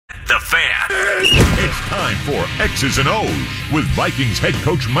The Fan. It's time for X's and O's with Vikings head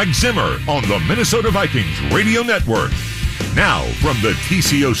coach Mike Zimmer on the Minnesota Vikings Radio Network. Now, from the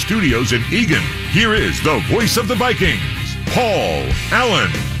TCO studios in Eagan, here is the voice of the Vikings, Paul Allen.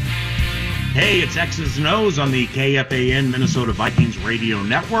 Hey, it's X's and O's on the KFAN Minnesota Vikings Radio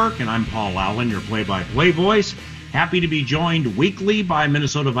Network, and I'm Paul Allen, your play-by-play voice. Happy to be joined weekly by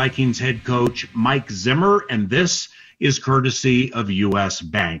Minnesota Vikings head coach Mike Zimmer, and this is courtesy of U.S.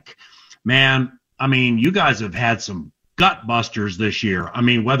 Bank. Man, I mean, you guys have had some gut busters this year. I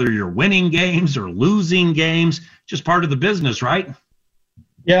mean, whether you're winning games or losing games, just part of the business, right?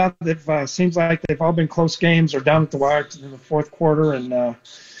 Yeah, it seems like they've all been close games or down at the wire in the fourth quarter, and I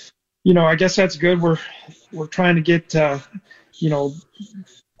guess that's good. We're trying to get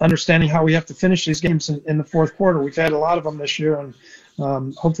understanding how we have to finish these games in the fourth quarter. We've had a lot of them this year,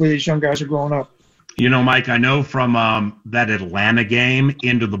 and hopefully these young guys are growing up. You know, Mike, I know from that Atlanta game,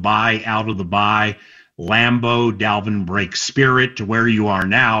 into the bye, out of the bye, Lambeau, Dalvin breaks spirit to where you are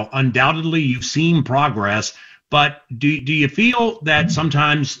now. Undoubtedly, you've seen progress, but do you feel that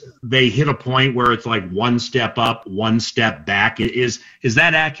sometimes they hit a point where it's like one step up, one step back? Is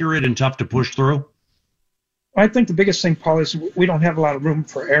that accurate and tough to push through? I think the biggest thing, Paul, is we don't have a lot of room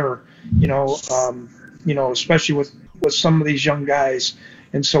for error, especially with some of these young guys.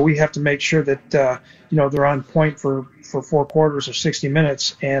 And so we have to make sure that, they're on point for four quarters or 60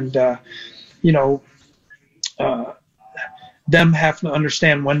 minutes. And, them having to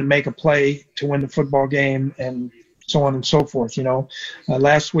understand when to make a play to win the football game and so on and so forth.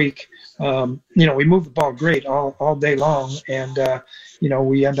 Last week, we moved the ball great all day long. And,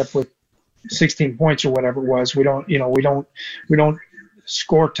 we end up with 16 points or whatever it was. We don't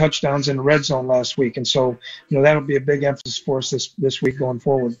score touchdowns in the red zone last week. And so, that'll be a big emphasis for us this week going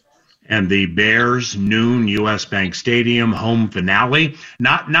forward. And the Bears noon U.S. Bank Stadium home finale,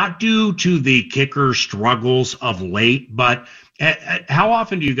 not due to the kicker struggles of late, but how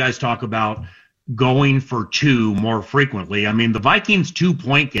often do you guys talk about going for two more frequently? I mean, the Vikings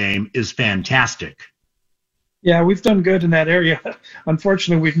 2-point game is fantastic. Yeah, we've done good in that area.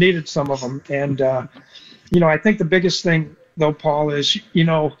 Unfortunately, we've needed some of them. And, I think the biggest thing, though, Paul, is, you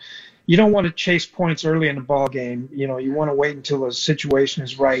don't want to chase points early in the ball game. You want to wait until the situation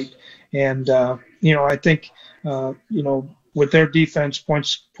is right. And, I think, with their defense,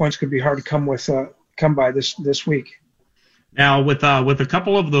 points could be hard to come by this week. Now, with a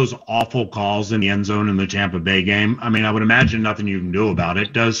couple of those awful calls in the end zone in the Tampa Bay game, I mean, I would imagine nothing you can do about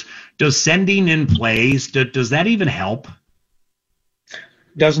it. Does sending in plays, does that even help?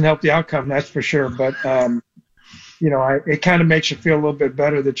 Doesn't help the outcome, that's for sure. But, it kind of makes you feel a little bit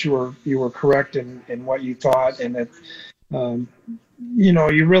better that you were correct in what you thought, and that,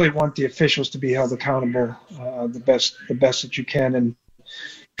 you really want the officials to be held accountable the best that you can, and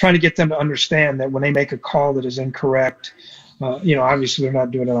trying to get them to understand that when they make a call that is incorrect, obviously they're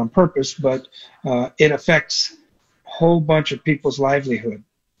not doing it on purpose, but it affects a whole bunch of people's livelihood.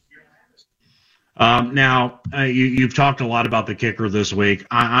 Now, you've talked a lot about the kicker this week.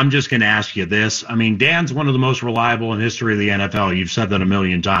 I'm just going to ask you this. I mean, Dan's one of the most reliable in history of the NFL. You've said that a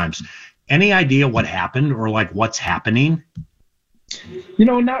million times. Any idea what happened or what's happening?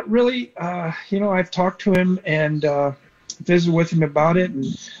 Not really. I've talked to him and visited with him about it. And,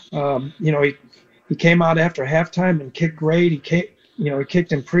 he came out after halftime and kicked great. He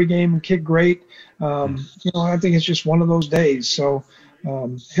kicked in pregame and kicked great. I think it's just one of those days. So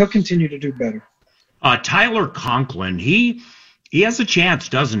he'll continue to do better. Tyler Conklin, he has a chance,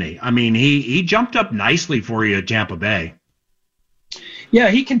 doesn't he? I mean, he jumped up nicely for you at Tampa Bay. Yeah,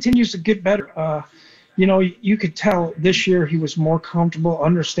 he continues to get better. You could tell this year he was more comfortable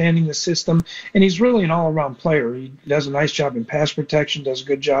understanding the system, and he's really an all-around player. He does a nice job in pass protection, does a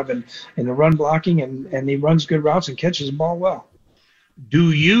good job in the run blocking, and he runs good routes and catches the ball well.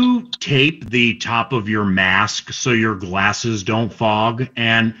 Do you tape the top of your mask so your glasses don't fog,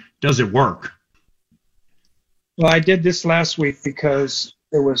 and does it work? Well, I did this last week because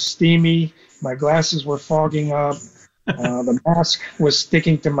it was steamy. My glasses were fogging up. The mask was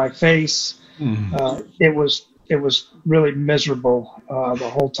sticking to my face. It was really miserable the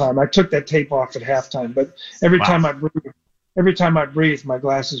whole time. I took that tape off at halftime, but every time I breathed, my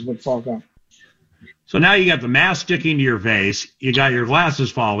glasses would fog up. So now you got the mask sticking to your face. You got your glasses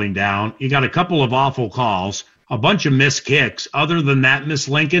falling down. You got a couple of awful calls, a bunch of missed kicks. Other than that, Miss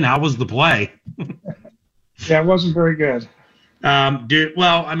Lincoln, how was the play? Yeah, it wasn't very good.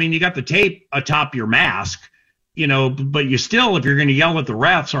 You got the tape atop your mask, but you still, if you're going to yell at the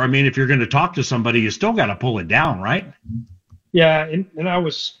refs, or if you're going to talk to somebody, you still got to pull it down, right? Yeah, and I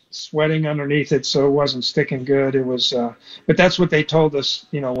was sweating underneath it, so it wasn't sticking good. It was, but that's what they told us,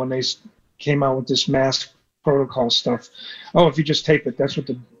 when they came out with this mask protocol stuff. Oh, if you just tape it, that's what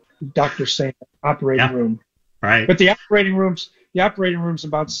the doctor's saying. Operating Yeah, room, right. but the operating room's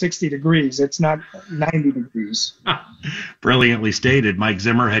about 60 degrees. It's not 90 degrees. Brilliantly stated. Mike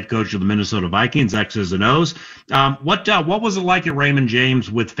Zimmer, head coach of the Minnesota Vikings, X's and O's. What was it like at Raymond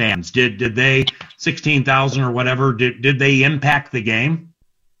James with fans? Did they 16,000 or whatever? Did they impact the game?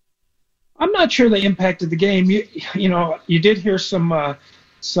 I'm not sure they impacted the game. You did hear some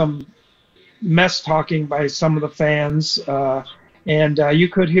mess talking by some of the fans, and you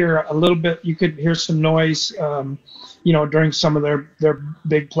could hear a little bit. You could hear some noise, during some of their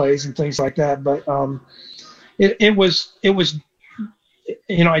big plays and things like that. But it was.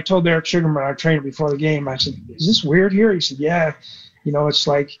 I told Eric Sugarman, our trainer, before the game. I said, "Is this weird here?" He said, "Yeah. It's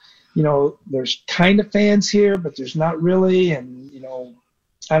like, there's kind of fans here, but there's not really, and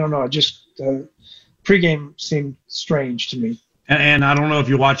I don't know. Just pregame seemed strange to me." And I don't know if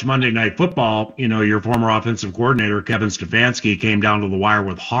you watch Monday Night Football, your former offensive coordinator, Kevin Stefanski, came down to the wire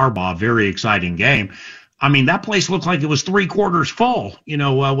with Harbaugh. Very exciting game. I mean, that place looked like it was 3/4 full,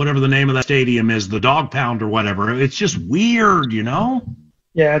 whatever the name of that stadium is, the Dog Pound or whatever. It's just weird,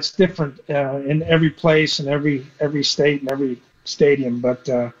 Yeah, it's different in every place and every state and every stadium. But,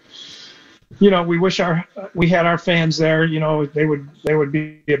 we wish we had our fans there. They would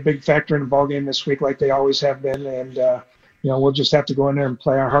be a big factor in the ball game this week like they always have been. And, we'll just have to go in there and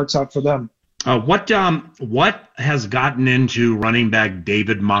play our hearts out for them. What has gotten into running back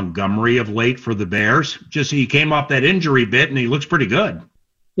David Montgomery of late for the Bears? Just he came off that injury bit, and he looks pretty good.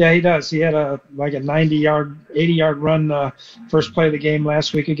 Yeah, he does. He had a 90-yard, 80-yard run first play of the game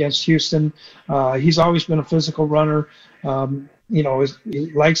last week against Houston. He's always been a physical runner.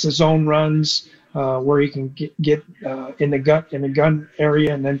 He likes his own runs where he can get in the gun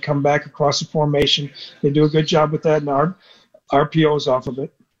area and then come back across the formation. They do a good job with that, and our RPOs off of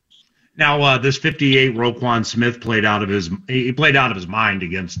it. Now, this 58 Roquan Smith played out of his mind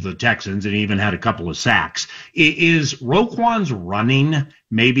against the Texans, and he even had a couple of sacks. Is Roquan's running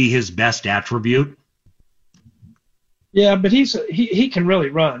maybe his best attribute? Yeah, but he can really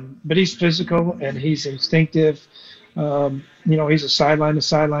run, but he's physical and he's instinctive. He's a sideline to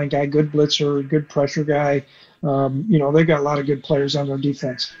sideline guy, good blitzer, good pressure guy. They've got a lot of good players on their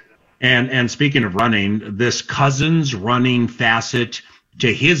defense. And speaking of running, this Cousins running facet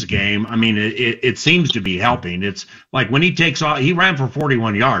to his game, I mean, it seems to be helping. It's like when he takes off, he ran for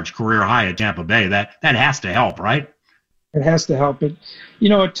 41 yards, career high at Tampa Bay. That has to help, right? It has to help.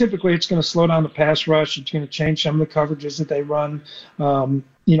 Typically it's going to slow down the pass rush. It's going to change some of the coverages that they run.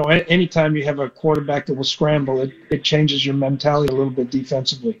 Anytime you have a quarterback that will scramble, it changes your mentality a little bit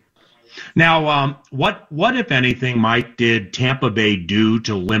defensively. Now, what if anything, Mike, did Tampa Bay do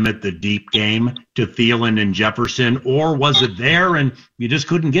to limit the deep game to Thielen and Jefferson, or was it there and you just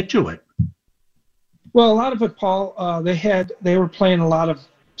couldn't get to it? Well, a lot of it, Paul, they were playing a lot of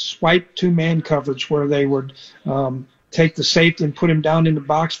swipe two-man coverage where they would take the safety and put him down in the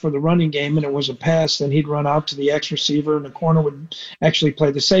box for the running game, and it was a pass, then he'd run out to the X receiver, and the corner would actually play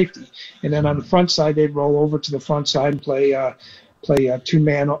the safety. And then on the front side, they'd roll over to the front side and play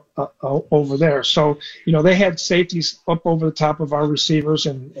two-man over there. So, they had safeties up over the top of our receivers,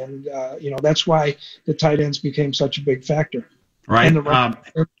 and that's why the tight ends became such a big factor. Right. And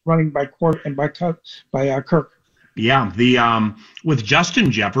the running by Court and by Kirk. Yeah. With Justin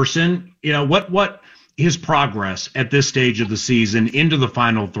Jefferson, what his progress at this stage of the season into the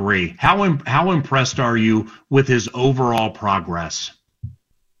final three, how impressed are you with his overall progress?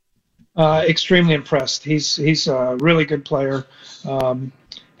 Extremely impressed. He's a really good player.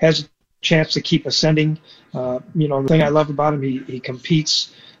 Has a chance to keep ascending. The thing I love about him, he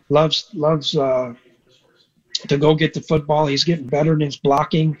competes, loves to go get the football. He's getting better in his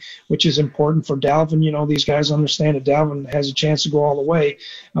blocking, which is important for Dalvin. These guys understand that Dalvin has a chance to go all the way.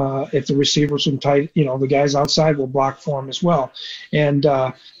 If the receivers are tight, the guys outside will block for him as well. And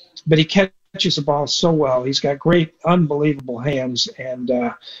but he catches the ball so well. He's got great, unbelievable hands, and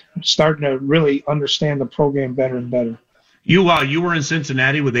starting to really understand the program better and better. You were in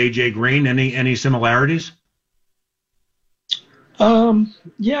Cincinnati with AJ Green. Any similarities?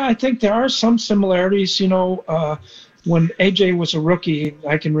 Yeah, I think there are some similarities. When AJ was a rookie,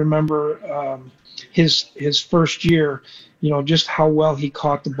 I can remember his first year. Just how well he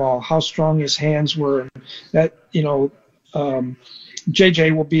caught the ball, how strong his hands were, and that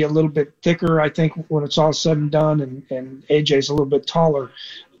JJ will be a little bit thicker, I think, when it's all said and done, and AJ's a little bit taller,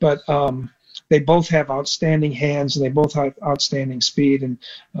 but they both have outstanding hands and they both have outstanding speed, and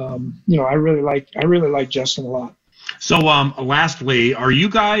I really like Justin a lot. So, lastly, are you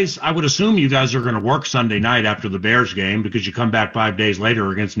guys? I would assume you guys are going to work Sunday night after the Bears game because you come back 5 days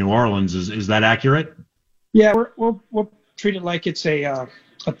later against New Orleans. Is that accurate? Yeah, we'll treat it like it's a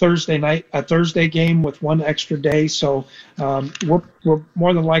Thursday game with one extra day. So we'll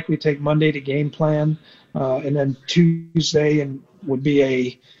more than likely take Monday to game plan, and then Tuesday would be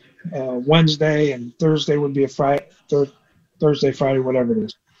a Wednesday, and Thursday would be a Thursday, Friday, whatever it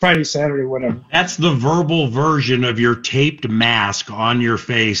is. Friday, Saturday, whatever. That's the verbal version of your taped mask on your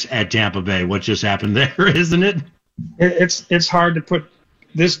face at Tampa Bay. What just happened there, isn't it? It's hard to put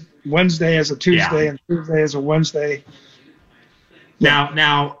this Wednesday as a Tuesday and Tuesday as a Wednesday.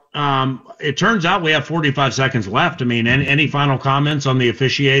 Now, it turns out we have 45 seconds left. I mean, any final comments on the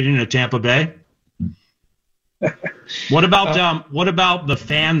officiating at Tampa Bay? What about the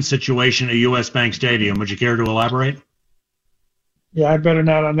fan situation at U.S. Bank Stadium? Would you care to elaborate? Yeah, I better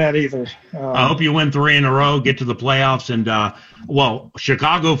not on that either. I hope you win 3 in a row, get to the playoffs, and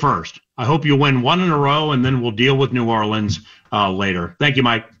Chicago first. I hope you win 1 in a row, and then we'll deal with New Orleans later. Thank you,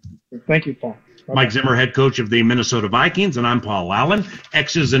 Mike. Thank you, Paul. Bye-bye. Mike Zimmer, head coach of the Minnesota Vikings, and I'm Paul Allen.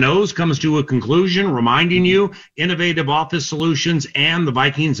 X's and O's comes to a conclusion, reminding you innovative office solutions and the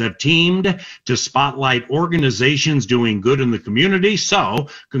Vikings have teamed to spotlight organizations doing good in the community. So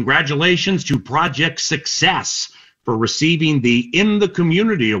congratulations to Project Success for receiving the In the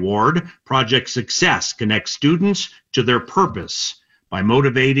Community Award. Project Success connects students to their purpose by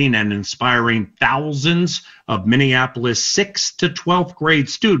motivating and inspiring thousands of Minneapolis 6th to 12th grade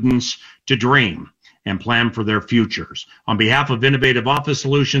students to dream and plan for their futures. On behalf of Innovative Office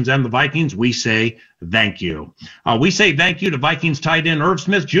Solutions and the Vikings, we say thank you. We say thank you to Vikings tight end Irv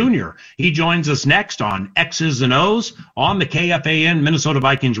Smith Jr. He joins us next on X's and O's on the KFAN Minnesota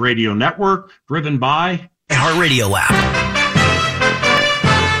Vikings Radio Network, driven by iHeartRadio app.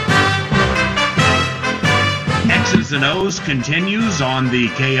 X's and O's continues on the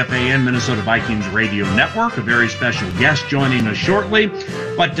KFAN Minnesota Vikings Radio Network. A very special guest joining us shortly.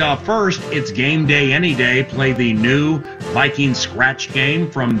 But first, it's game day any day. Play the new Vikings scratch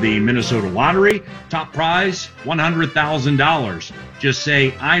game from the Minnesota Lottery. Top prize, $100,000. Just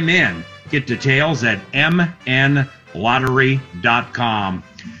say, I'm in. Get details at mnlottery.com.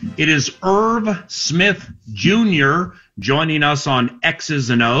 It is Irv Smith Jr. joining us on X's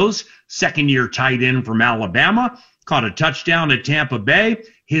and O's. Second-year tight end from Alabama. Caught a touchdown at Tampa Bay,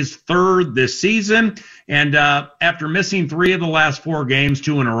 his 3rd this season. And after missing 3 of the last 4 games,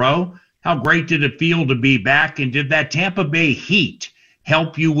 2 in a row, how great did it feel to be back? And did that Tampa Bay heat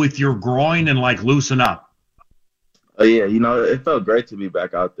help you with your groin and, loosen up? Yeah, it felt great to be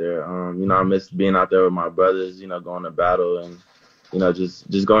back out there. I missed being out there with my brothers, going to battle and,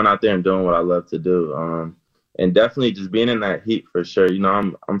 just going out there and doing what I love to do. And definitely just being in that heat for sure.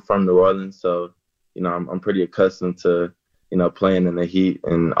 I'm from New Orleans, so, I'm pretty accustomed to, playing in the heat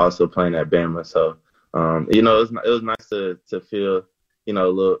and also playing at Bama. So, it was nice to feel, a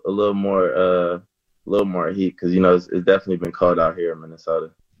little more heat because, it's definitely been cold out here in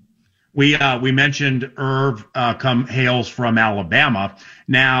Minnesota. We mentioned Irv hails from Alabama.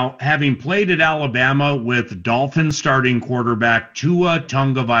 Now, having played at Alabama with Dolphins starting quarterback Tua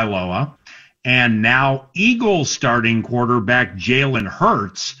Tagovailoa, and now Eagles starting quarterback Jalen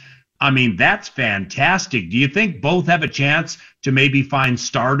Hurts, I mean, that's fantastic. Do you think both have a chance to maybe find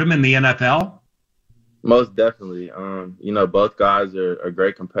stardom in the NFL? Most definitely. Both guys are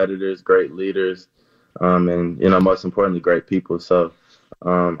great competitors, great leaders, and, most importantly, great people. So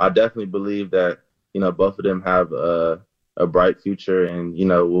I definitely believe that, both of them have a bright future and,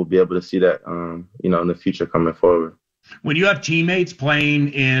 we'll be able to see that, in the future coming forward. When you have teammates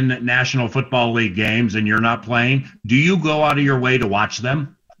playing in National Football League games and you're not playing, do you go out of your way to watch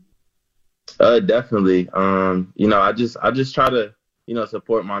them? Definitely. I just try to,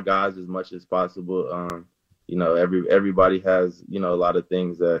 support my guys as much as possible. Everybody has, a lot of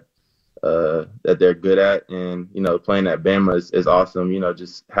things that they're good at. And, playing at Bama is awesome,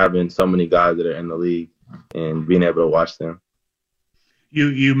 just having so many guys that are in the league and being able to watch them.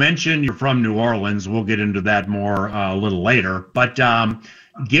 You mentioned you're from New Orleans. We'll get into that more a little later. But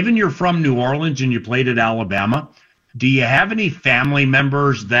given you're from New Orleans and you played at Alabama, do you have any family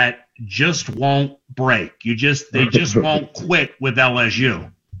members that just won't break? They just won't quit with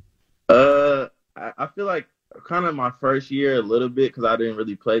LSU? I feel like kind of my first year a little bit because I didn't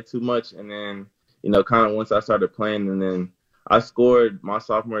really play too much. And then, kind of once I started playing, and then I scored my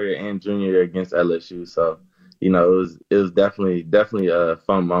sophomore year and junior year against LSU. So, it was definitely a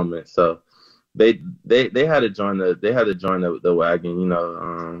fun moment. So they had to join the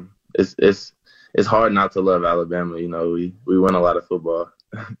wagon. It's hard not to love Alabama. We win a lot of football.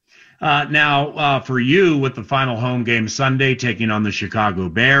 Now, for you, with the final home game Sunday taking on the Chicago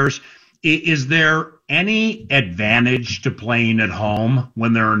Bears, is there any advantage to playing at home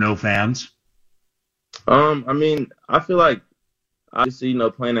when there are no fans? I mean, I feel like obviously,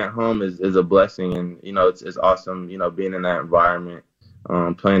 playing at home is a blessing, and it's awesome, being in that environment,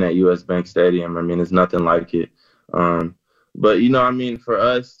 playing at US Bank Stadium. I mean, it's nothing like it. But I mean, for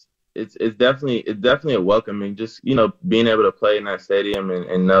us, it's definitely a welcoming, just being able to play in that stadium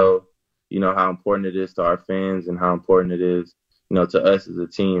and know how important it is to our fans and how important it is to us as a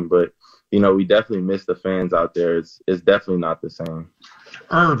team. But we definitely miss the fans out there. It's definitely not the same.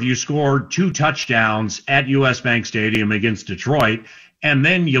 Irv, you scored 2 touchdowns at US Bank Stadium against Detroit, and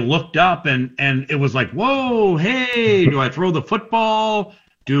then you looked up and it was like, whoa, hey, do I throw the football?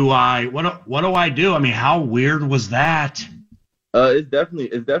 What do I do? I mean, how weird was that? It's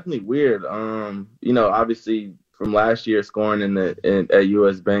definitely weird. Obviously from last year scoring at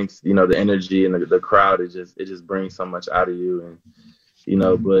US Banks, the energy and the crowd, it just brings so much out of you,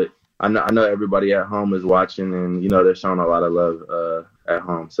 and but I know everybody at home is watching, and they're showing a lot of love at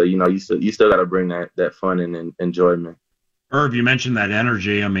home. So you still got to bring that fun and enjoyment. Irv, you mentioned that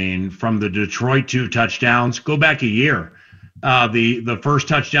energy. I mean, from the Detroit 2 touchdowns, go back a year. The first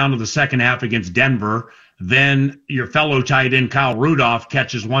touchdown of the second half against Denver. Then your fellow tight end Kyle Rudolph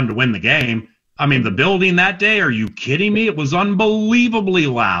catches one to win the game. I mean, the building that day, are you kidding me? It was unbelievably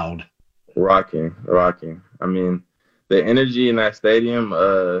loud. Rocking. I mean, the energy in that stadium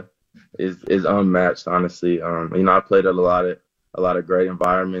is unmatched, honestly. I played at a lot of great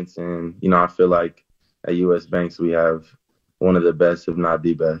environments, and I feel like at US Banks we have one of the best, if not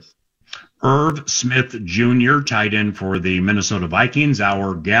the best. Irv Smith Jr., tight end for the Minnesota Vikings,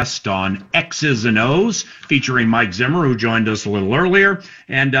 our guest on X's and O's, featuring Mike Zimmer, who joined us a little earlier.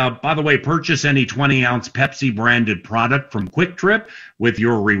 And by the way, purchase any 20-ounce Pepsi-branded product from Quick Trip with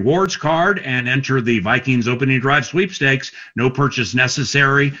your rewards card and enter the Vikings opening drive sweepstakes. No purchase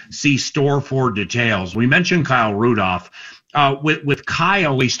necessary. See store for details. We mentioned Kyle Rudolph. With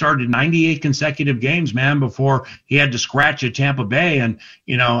Kyle, he started 98 consecutive games, man, before he had to scratch at Tampa Bay. And,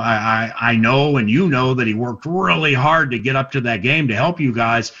 I know, and that he worked really hard to get up to that game to help you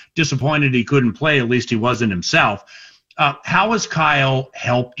guys. Disappointed he couldn't play. At least he wasn't himself. How has Kyle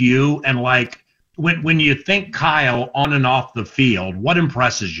helped you? And when you think Kyle on and off the field, what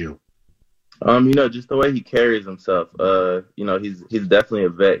impresses you? Just the way he carries himself. He's definitely a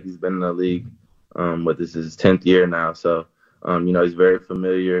vet. He's been in the league. This is his 10th year now. So, he's very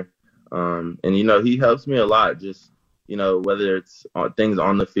familiar. And, he helps me a lot, just, whether it's things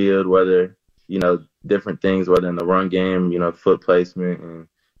on the field, whether, different things, whether in the run game, foot placement, and,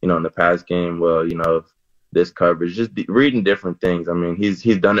 in the pass game, this coverage, just reading different things. I mean,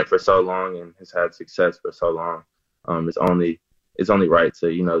 he's done it for so long and has had success for so long. It's only right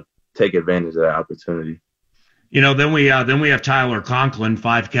to, take advantage of that opportunity. Then we have Tyler Conklin,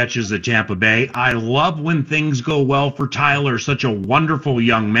 5 catches at Tampa Bay. I love when things go well for Tyler, such a wonderful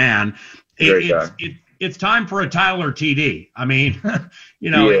young man. It's time for a Tyler TD. I mean,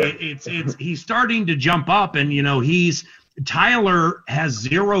 he's starting to jump up, and Tyler has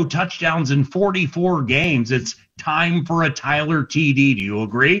 0 touchdowns in 44 games. It's time for a Tyler TD. Do you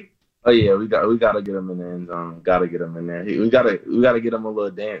agree? Oh yeah, we got to get him in the end zone. Got to get him in there. We got to get him a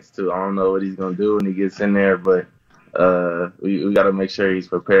little dance too. I don't know what he's gonna do when he gets in there, but we got to make sure he's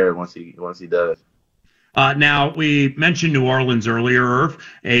prepared once he does. Now we mentioned New Orleans earlier, Irv.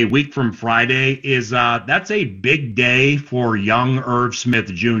 A week from Friday is that's a big day for young Irv Smith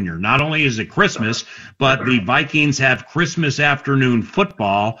Jr. Not only is it Christmas, but the Vikings have Christmas afternoon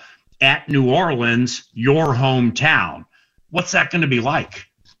football at New Orleans, your hometown. What's that going to be like?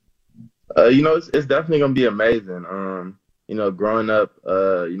 It's definitely going to be amazing. Growing up,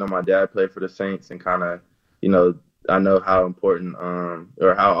 my dad played for the Saints, and kind of, I know how important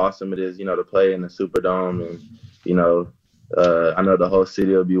or how awesome it is, to play in the Superdome. And, I know the whole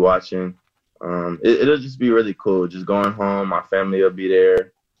city will be watching. It'll just be really cool. Just going home, my family will be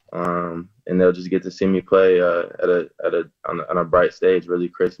there, and they'll just get to see me play on a bright stage, really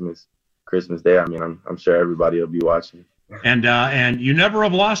Christmas Day. I mean, I'm sure everybody will be watching. And you never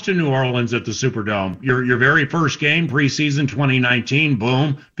have lost to New Orleans at the Superdome. Your very first game, preseason 2019,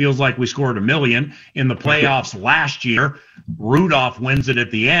 boom, feels like we scored 1 million. In the playoffs last year, Rudolph wins it at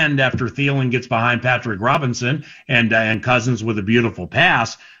the end after Thielen gets behind Patrick Robinson and Cousins with a beautiful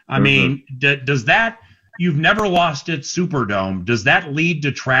pass. I mean, does that – you've never lost at Superdome. Does that lead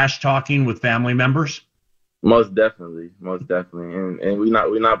to trash talking with family members? Most definitely. And we're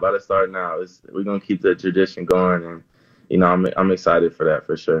not about to start now. We're going to keep the tradition going, and I'm excited for that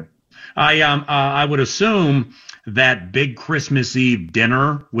for sure. I would assume that big Christmas Eve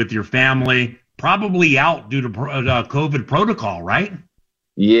dinner with your family probably out due to COVID protocol, right?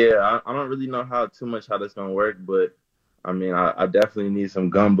 Yeah, I don't really know how that's gonna work, but I mean, I definitely need some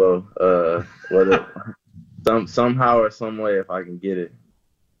gumbo, whether somehow or some way if I can get it.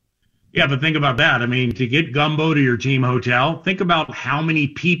 Yeah, but think about that. I mean, to get gumbo to your team hotel, think about how many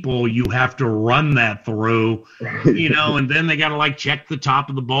people you have to run that through, and then they got to like check the top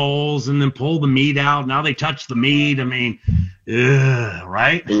of the bowls and then pull the meat out. Now they touch the meat. I mean,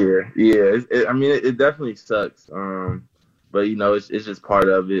 right? Yeah. It definitely sucks. But it's just part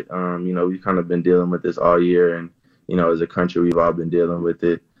of it. We've kind of been dealing with this all year, and as a country, we've all been dealing with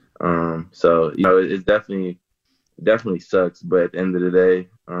it. So it's definitely sucks. But at the end of the day,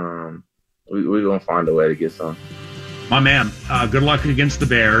 we're going to find a way to get some. My man, good luck against the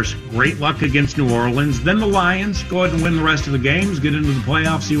Bears. Great luck against New Orleans. Then the Lions. Go ahead and win the rest of the games. Get into the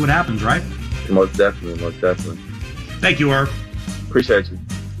playoffs. See what happens, right? Most definitely. Thank you, Irv. Appreciate you.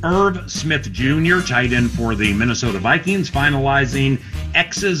 Irv Smith Jr., tight end for the Minnesota Vikings, finalizing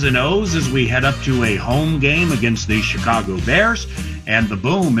X's and O's as we head up to a home game against the Chicago Bears. And the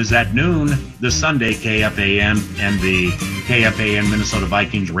Boom is at noon this Sunday, KFAN and the KFAN Minnesota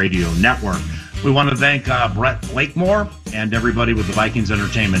Vikings Radio Network. We want to thank Brett Blakemore and everybody with the Vikings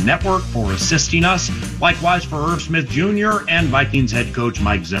Entertainment Network for assisting us. Likewise for Irv Smith Jr. and Vikings head coach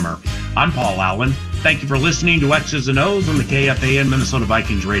Mike Zimmer. I'm Paul Allen. Thank you for listening to X's and O's on the KFAN Minnesota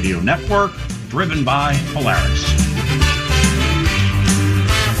Vikings Radio Network, driven by Polaris.